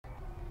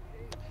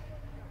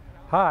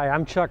Hi,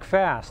 I'm Chuck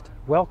Fasst.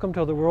 Welcome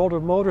to the world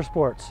of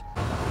motorsports.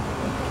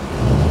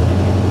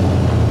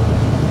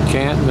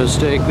 Can't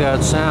mistake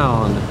that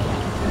sound.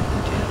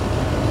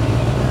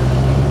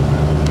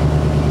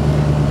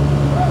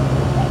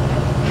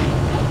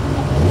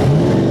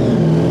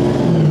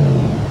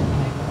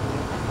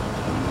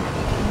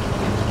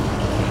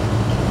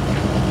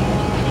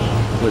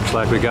 Looks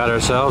like we got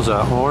ourselves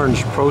an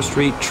orange Pro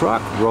Street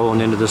truck rolling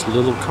into this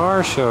little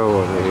car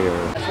show over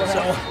here.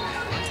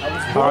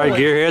 All right,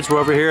 gearheads, we're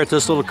over here at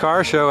this little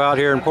car show out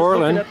here in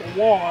Portland,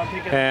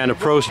 and a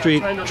Pro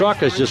Street truck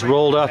has just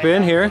rolled up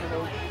in here,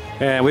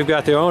 and we've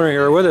got the owner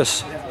here with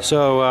us.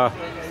 So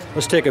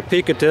let's take a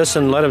peek at this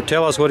and let him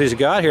tell us what he's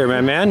got here,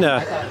 man.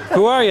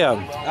 Who are you?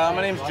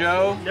 My name's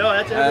Joe.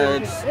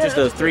 It's just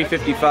a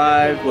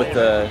 355 with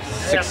a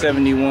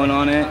 671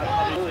 on it.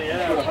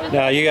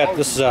 Now you got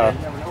this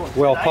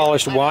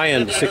well-polished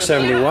Wyand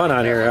 671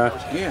 on here,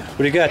 huh? Yeah. What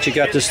do you got? You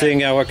got this thing,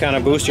 what kind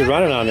of booster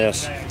running on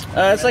this?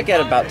 It's like at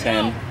about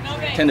 10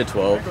 to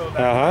 12.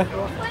 Uh-huh.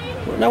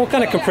 Now what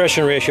kind of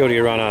compression ratio do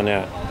you run on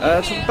that?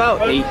 It's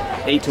about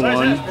 8 to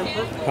 1.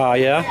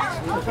 Yeah?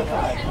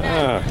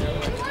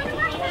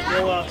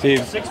 So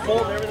you've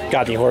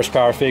got any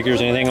horsepower figures,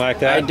 anything like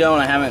that? I don't.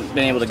 I haven't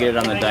been able to get it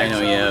on the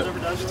dyno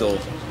yet. Still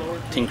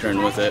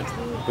tinkering with it.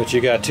 But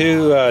you got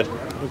two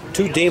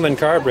Demon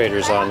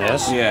carburetors on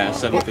this. Yeah,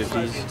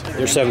 750s.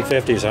 They're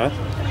 750s, huh?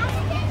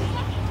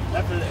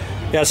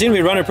 Yeah, it seemed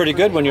to be running pretty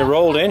good when you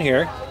rolled in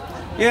here.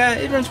 Yeah,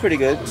 it runs pretty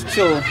good.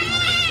 Still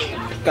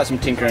got some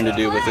tinkering to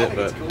do with it,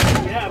 but...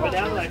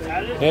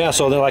 Yeah,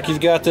 so then, like, you've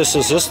got this,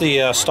 is this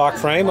the stock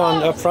frame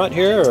on up front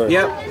here? Or?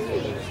 Yep.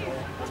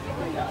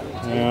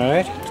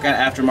 Alright. It's got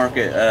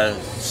aftermarket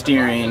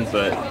steering,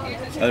 but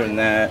other than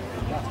that...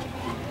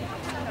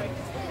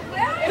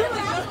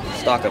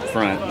 stock up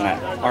front and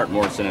that Art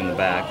Morrison in the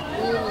back.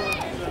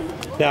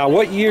 Now,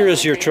 what year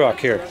is your truck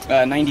here?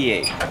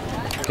 98.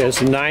 Okay,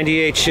 it's a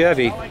 98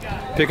 Chevy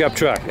pickup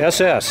truck,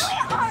 SS.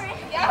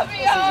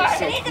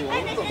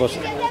 Let's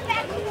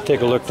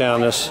take a look down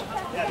this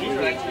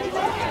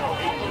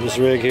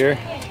rig here.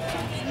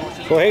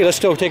 Well, hey, let's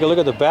go take a look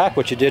at the back,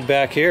 what you did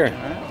back here.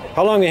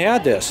 How long you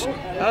had this?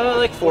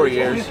 Like 4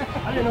 years.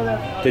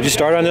 Did you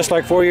start on this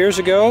like 4 years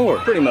ago? Or?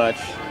 Pretty much.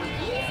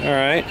 All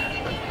right.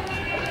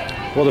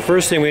 Well, the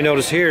first thing we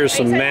notice here is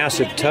some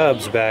massive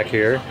tubs back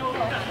here.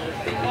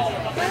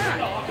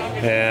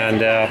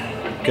 And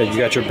you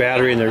got your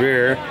battery in the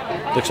rear.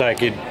 Looks like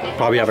you'd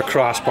probably have a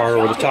crossbar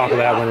over the top of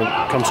that when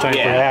it comes time for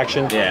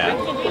action. Yeah.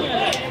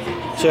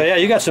 So yeah,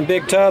 you got some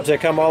big tubs that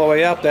come all the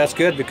way up. That's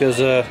good because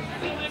it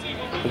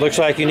looks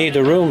like you need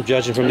the room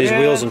judging from these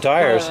wheels and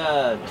tires.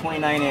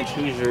 29-inch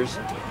Hoosiers.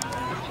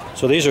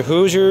 So these are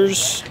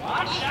Hoosiers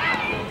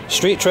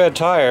street tread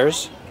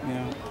tires.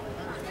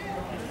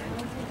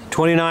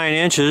 29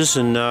 inches,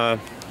 and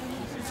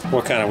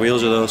what kind of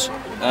wheels are those?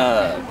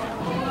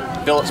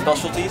 Billet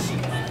Specialties.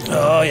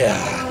 Oh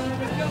yeah.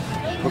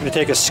 We're going to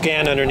take a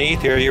scan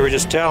underneath here. You were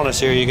just telling us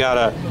here you got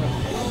an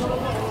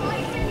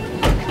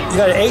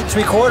 8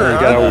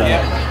 3/4.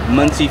 Yeah.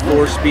 Muncie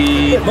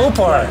 4-speed.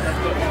 Mopar.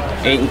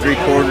 8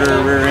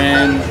 3/4 rear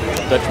end.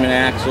 Dutchman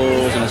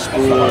axles and a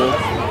spool.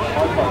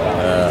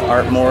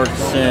 Art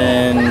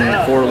Morrison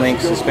 4-link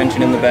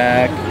suspension in the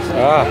back.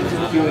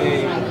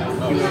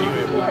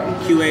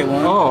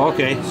 QA1. Oh,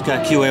 okay. It's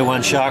got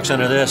QA1 shocks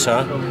under this,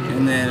 huh?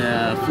 And then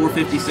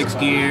 456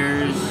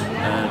 gears,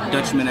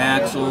 Dutchman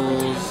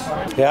axles.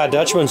 Yeah,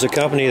 Dutchman's a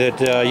company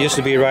that used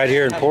to be right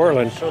here in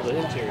Portland. Full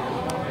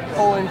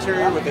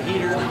interior with the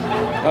heater.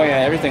 Oh yeah,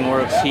 everything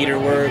works. Heater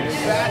works.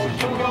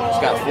 It's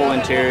got full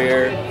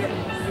interior.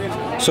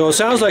 So it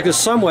sounds like it's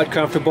somewhat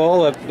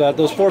comfortable.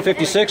 Those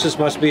 456s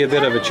must be a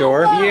bit of a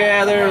chore.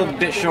 Yeah, they're a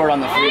bit short on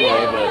the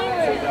freeway, but...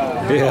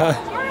 Yeah.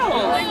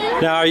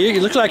 Now,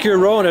 it looks like you're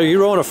rolling. Are you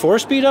rolling a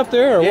 4-speed up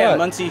there, or what? Yeah,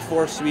 Muncie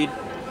 4-speed.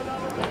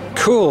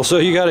 Cool. So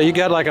you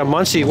got like a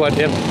Muncie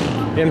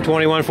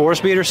M21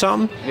 4-speed or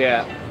something?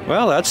 Yeah.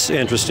 Well, that's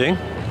interesting.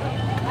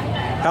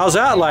 How's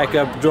that like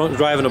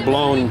driving a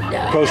blown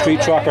Pro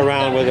Street truck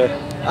around with a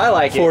I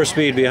like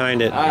 4-speed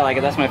behind it? I like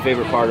it. That's my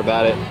favorite part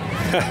about it.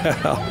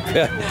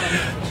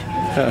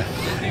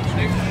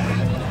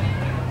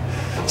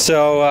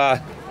 So,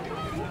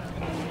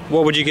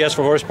 what would you guess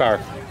for horsepower?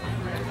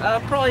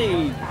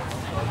 Probably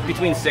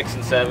between 6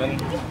 and 7.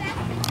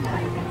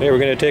 Hey, we're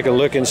going to take a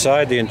look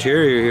inside the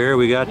interior here.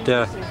 We got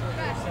your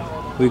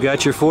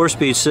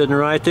 4-speed sitting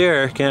right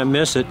there. Can't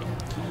miss it.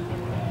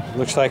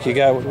 Looks like you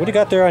got, what do you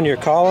got there on your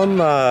column?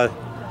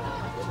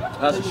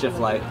 That's a shift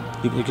light.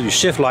 You get your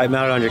shift light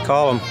mounted on your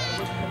column.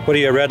 What do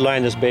you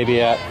redline this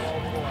baby at?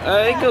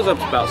 It goes up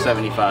to about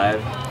 75.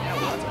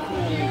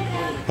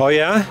 Oh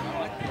yeah?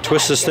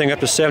 Twist this thing up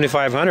to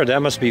 7,500.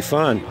 That must be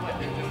fun.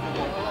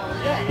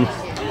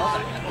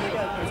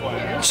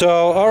 So,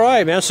 all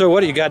right, man. So, what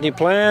do you got? Any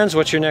plans?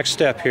 What's your next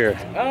step here?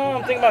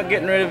 I'm thinking about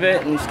getting rid of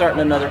it and starting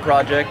another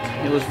project.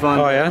 It was fun.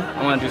 Oh yeah?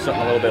 I want to do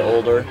something a little bit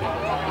older.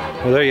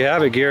 Well, there you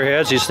have it,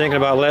 gearheads. He's thinking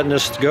about letting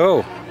this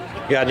go.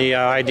 You got any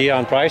idea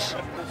on price?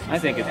 I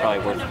think it's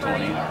probably worth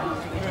 20.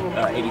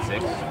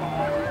 86.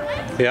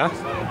 Yeah?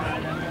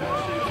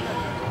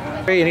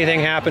 Anything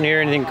happen here?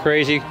 Anything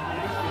crazy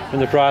in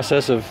the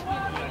process of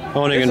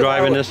owning and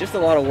driving this? Just a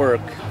lot of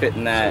work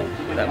fitting that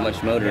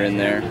much motor in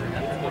there.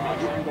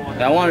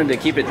 And I wanted to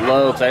keep it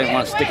low because I didn't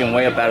want it sticking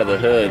way up out of the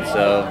hood.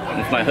 So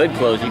with my hood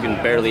closed, you can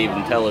barely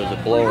even tell there's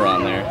a blower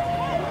on there.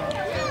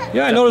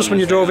 Yeah, I noticed when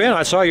you drove in,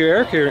 I saw your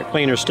air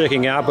cleaner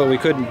sticking out, but we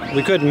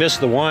couldn't miss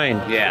the whine.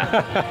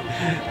 Yeah.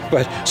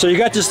 But so you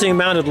got this thing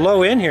mounted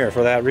low in here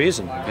for that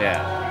reason.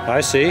 Yeah.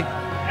 I see.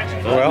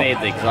 So it made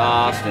the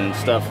exhaust and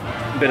stuff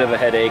a bit of a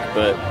headache,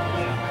 but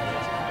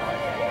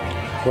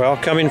well,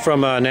 coming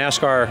from a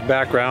NASCAR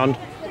background,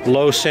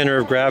 low center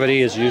of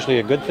gravity is usually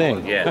a good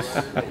thing. yes.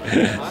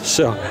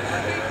 So,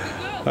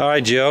 all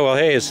right, Joe. Well,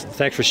 hey,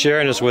 thanks for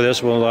sharing this with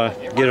us. We'll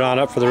get it on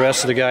up for the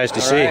rest of the guys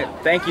to see. All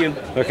right. Thank you.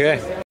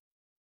 Okay.